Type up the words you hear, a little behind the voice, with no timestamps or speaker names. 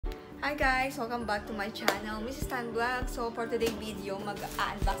Hi guys! Welcome back to my channel, Mrs. Tan Vlog. So for today's video,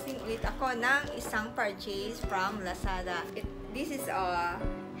 mag-unboxing ulit ako ng isang purchase from Lazada. This is a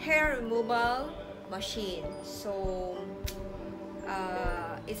hair removal machine. So,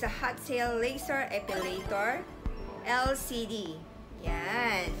 it's a hot sale laser epilator LCD.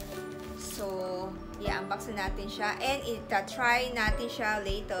 Yan. So, i-unboxing natin siya and ita-try natin siya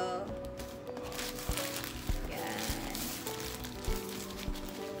later.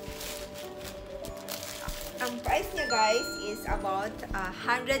 Ang price niya guys is about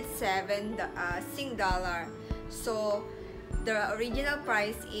 $107 Sing dollar. So the original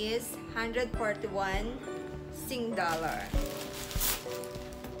price is $141 Sing dollar.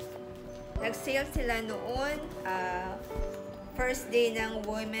 Nag-sale sila noon first day ng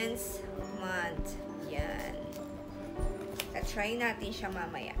Women's Month. Yan. Try natin siya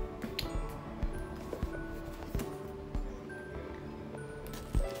mamaya.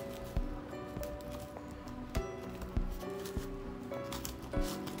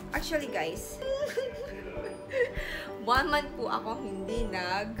 Actually guys, 1 month po ako hindi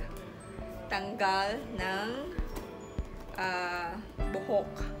nagtanggal ng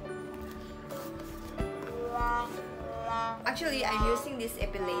buhok. Actually, I'm using this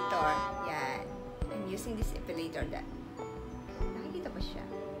epilator. Yan. I'm using this epilator. Nakikita ba siya?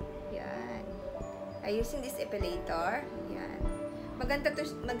 Yan. I'm using this epilator. Yan. Maganda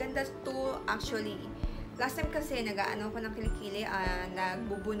to actually. Last time kasi nag-aano ko ng kilikili,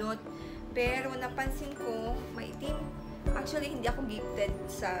 nagbubunot. Pero napansin ko, maitim. Actually, hindi ako gifted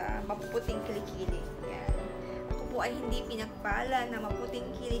sa mapuputing kilikili. Yan. Ako po ay hindi pinagpala na maputing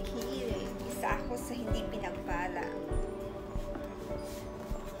kilikili. Isa ako sa hindi pinagpala.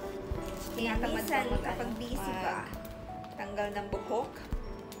 Tinatamad kapag busy ba, tanggal ng buhok.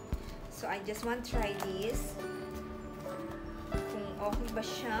 So, I just want to try this. Kung okay ba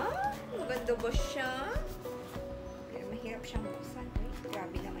siya? Maganda ba siya? Pero mahirap siyang buksan. Ay,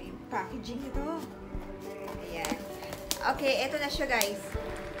 grabe naman yung packaging nito. Ayan. Okay, eto na siya guys.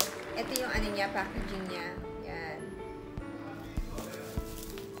 Ito yung ano niya, packaging niya. Ayan.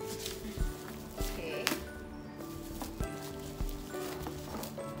 Okay.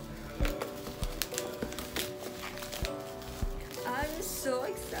 I'm so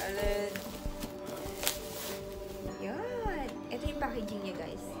excited. Ayan. Ito yung packaging niya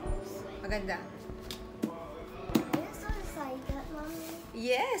guys. Maganda. Are you so excited, Mommy?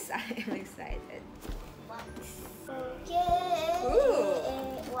 Yes, I am excited. Okay.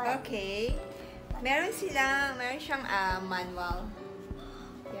 Ooh. Okay. Meron siyang manual.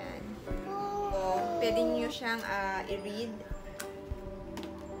 Yan. So, pwede nyo siyang i-read.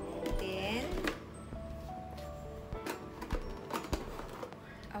 Then,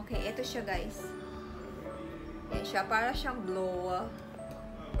 okay, ito siya guys. Yan siya, para siyang blower.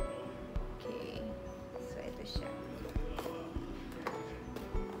 Okay. So, ito siya.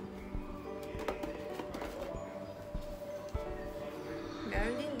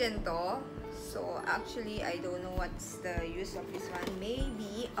 Meron din ganito. So, actually, I don't know what's the use of this one.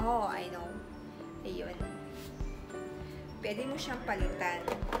 Maybe, oh, I know. Ayun. Pwede mo siyang palitan.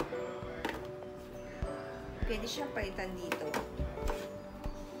 Pwede siyang palitan dito.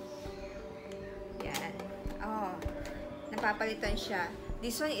 Yan. Oh, napapalitan siya.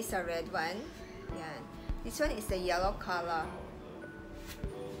 This one is a red one. Yan. This one is a yellow color.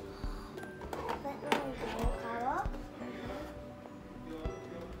 Yellow color?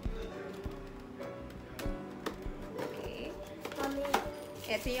 Okay. Mommy,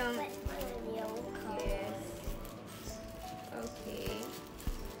 Ito yung... yellow color. Yes. Okay.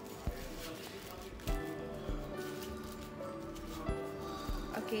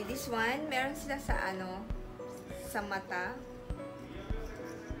 Okay, this one, meron sila sa ano, sa mata.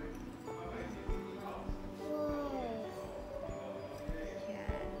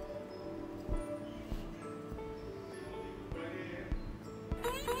 Yan.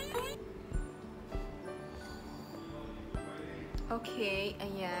 Okay,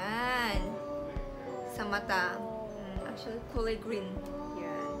 ayan. Sa mata. Actually, kulay green.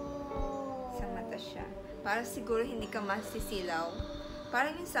 Yan. Sa mata siya. Para siguro hindi ka masisilaw.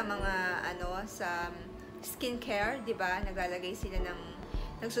 Parang yun sa mga, ano, sa skincare, di ba? Naglalagay sila ng,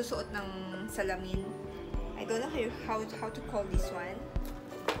 nagsusuot ng salamin. I don't know how to call this one.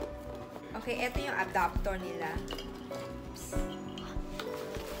 Okay, ito yung adapter nila. Oops.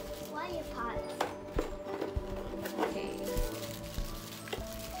 Why you pot? Okay.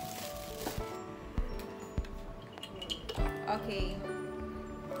 Okay.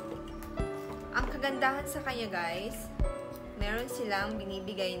 Ang kagandahan sa kanya guys, meron silang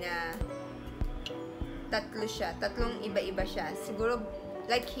binibigay na tatlo siya. Tatlong iba-iba siya. Siguro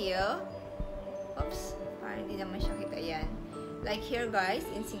Like here. Oops. Parang hindi naman siya kita. Yan. Like here guys,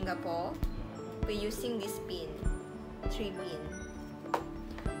 in Singapore, we're using this pin. 3 pin.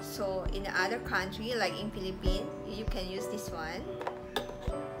 So, in other country, like in Philippines, you can use this one.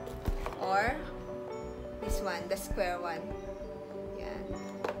 Or, this one, the square one. Yan.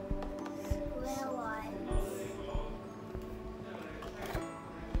 Square one.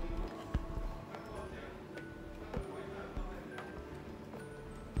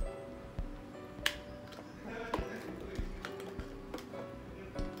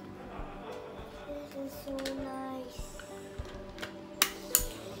 This is so nice.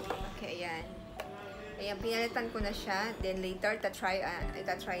 Okay, ayan. Ayan, pinalitan ko na siya. Then later,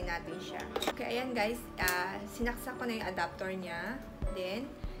 itatry natin siya. Okay, ayan guys. Sinaksak ko na yung adapter niya. Then,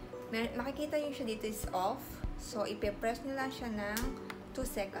 makikita nyo siya dito is off. So, ipipress nyo lang siya ng 2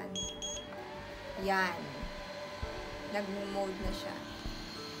 seconds. Yan. Nag-mode na siya.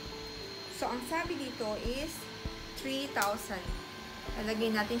 So, ang sabi dito is 3,000.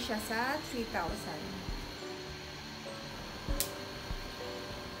 Lalagyan natin siya sa 3,000.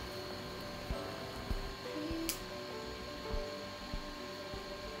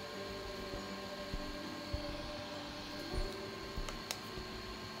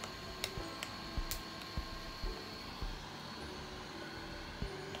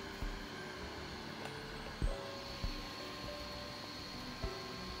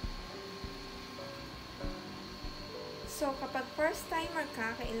 So, kapag first timer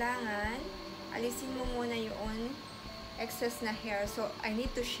ka, kailangan alisin mo muna yung excess na hair. So, I need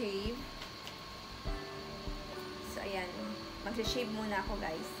to shave. So, ayan. Mag-shave muna ako,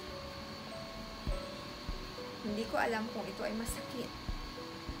 guys. Hindi ko alam kung ito ay masakit.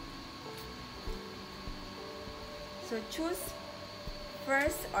 So, choose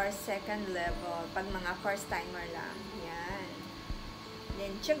first or second level pag mga first timer lang. Yan.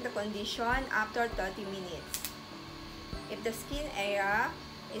 Then, check the condition after 30 minutes. If the skin area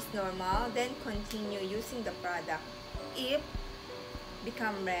is normal, then continue using the product. If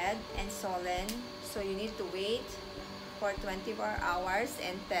become red and swollen, so you need to wait for 24 hours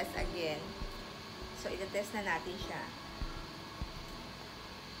and test again. So, ita-test na natin siya.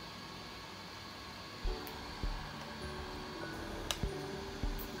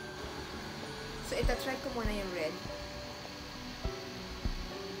 So, ita-try ko muna yung red.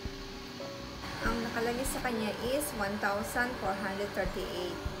 Ang nakalagay sa kanya is 1,438.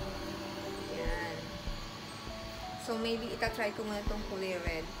 Yan. So, maybe itatry ko muna itong kulay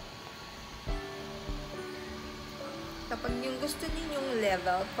red. Kapag yung gusto ninyong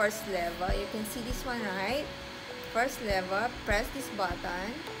level, first level, you can see this one, right? First level, press this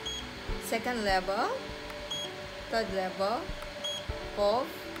button. Second level, third level,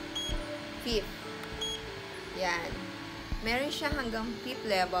 fourth, fifth. Yan. Meron siya hanggang fifth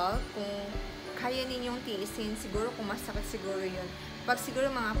level kung kaya ninyong tiisin, siguro kung masakit siguro yun. Pag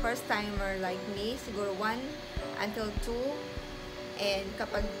siguro mga first timer like me, siguro 1 until 2. And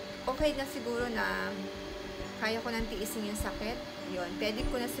kapag okay na siguro na kaya ko nang tiisin yung sakit, yun, pwede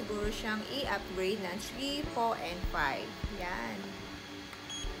ko na siguro siyang i-upgrade ng 3, 4, and 5. Yan.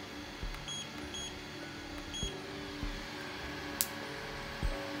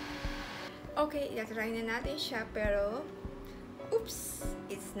 Okay, i-try na natin siya, pero oops,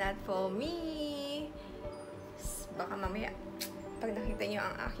 it's not for me. Baka mamaya, pag nakita nyo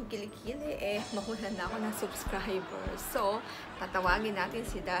ang aking kilikili, makunan na ako ng subscribers. So, tatawagin natin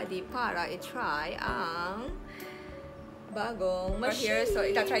si Daddy para i-try ang bagong machine. So,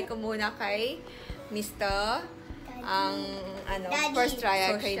 itatry ko muna kay Mr. ang Daddy. first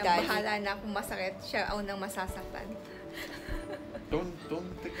trial So, kay siya Daddy. Bahala na kung masakit, siya ang unang masasaktan. Don't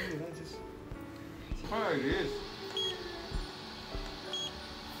take it. Just try this.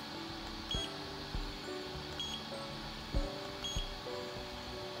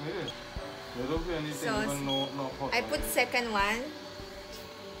 There don't be anything, So, even no hot. I put second one.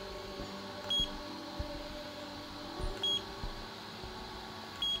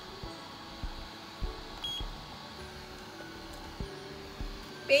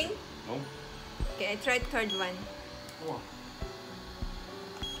 Pink? No. Okay, I tried third one. Wow.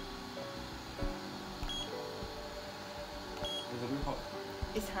 It's a bit hot.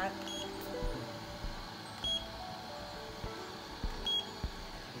 It's hot.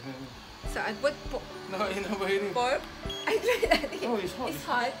 So I put No, in a way. pork. I tried that. Oh, it's hot. It's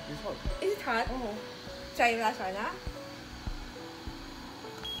hot. It's hot. Is it hot? Oh. Try last one, ah.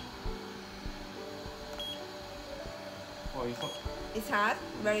 Oh, it's hot. It's hot.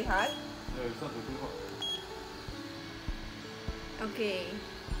 Very hot. Yeah, it's not too hot. Okay.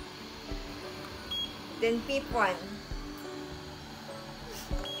 Then fifth one.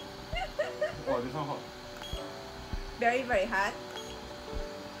 Wow, this one hot. Very, very hot.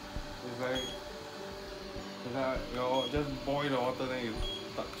 It's like you just boil the water then you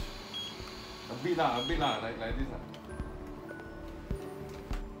touch. A bit lah, like this lah.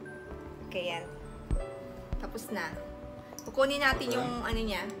 Okay, yan. Tapos na. Kukunin natin yung ano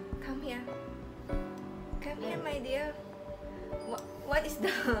niya. Come here. Come here, my dear. What is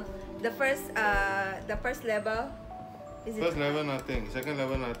the first level? Is it First level nothing, second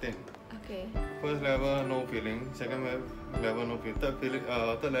level nothing. okay? First level no feeling, second level no feeling.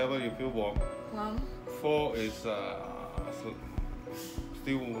 Third level you feel warm. Warm. 4 is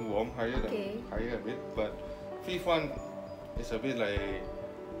still warm, higher a bit. But fifth one is a bit like,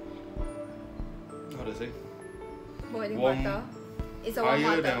 how to say? Boiling Warm. water. It's a warm Higher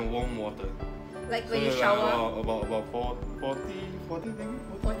water. than warm water. Like So when you like shower. about 40 degree.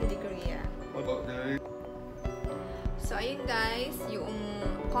 40 degree, yeah. About the So, ayun guys, yung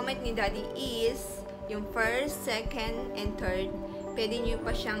comment ni Daddy is, yung first, second, and third, pwede nyo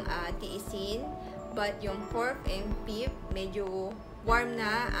pa siyang tiisin. But yung fourth and fifth, medyo warm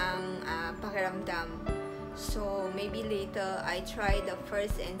na ang pakiramdam. So, maybe later, I try the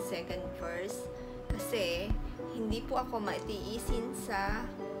first and second first. Kasi, hindi po ako matiisin sa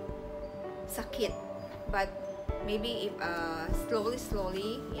sakit. But, maybe if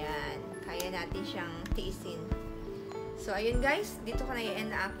slowly, yan, kaya natin siyang tiisin. So, ayun guys, dito ko na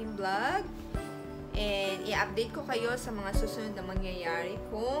i-end na aking vlog. And, i-update ko kayo sa mga susunod na mangyayari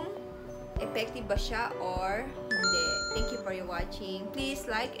kung effective ba siya or hindi. Thank you for watching. Please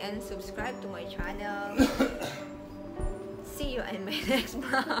like and subscribe to my channel. See you in my next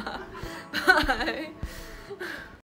vlog. Bye!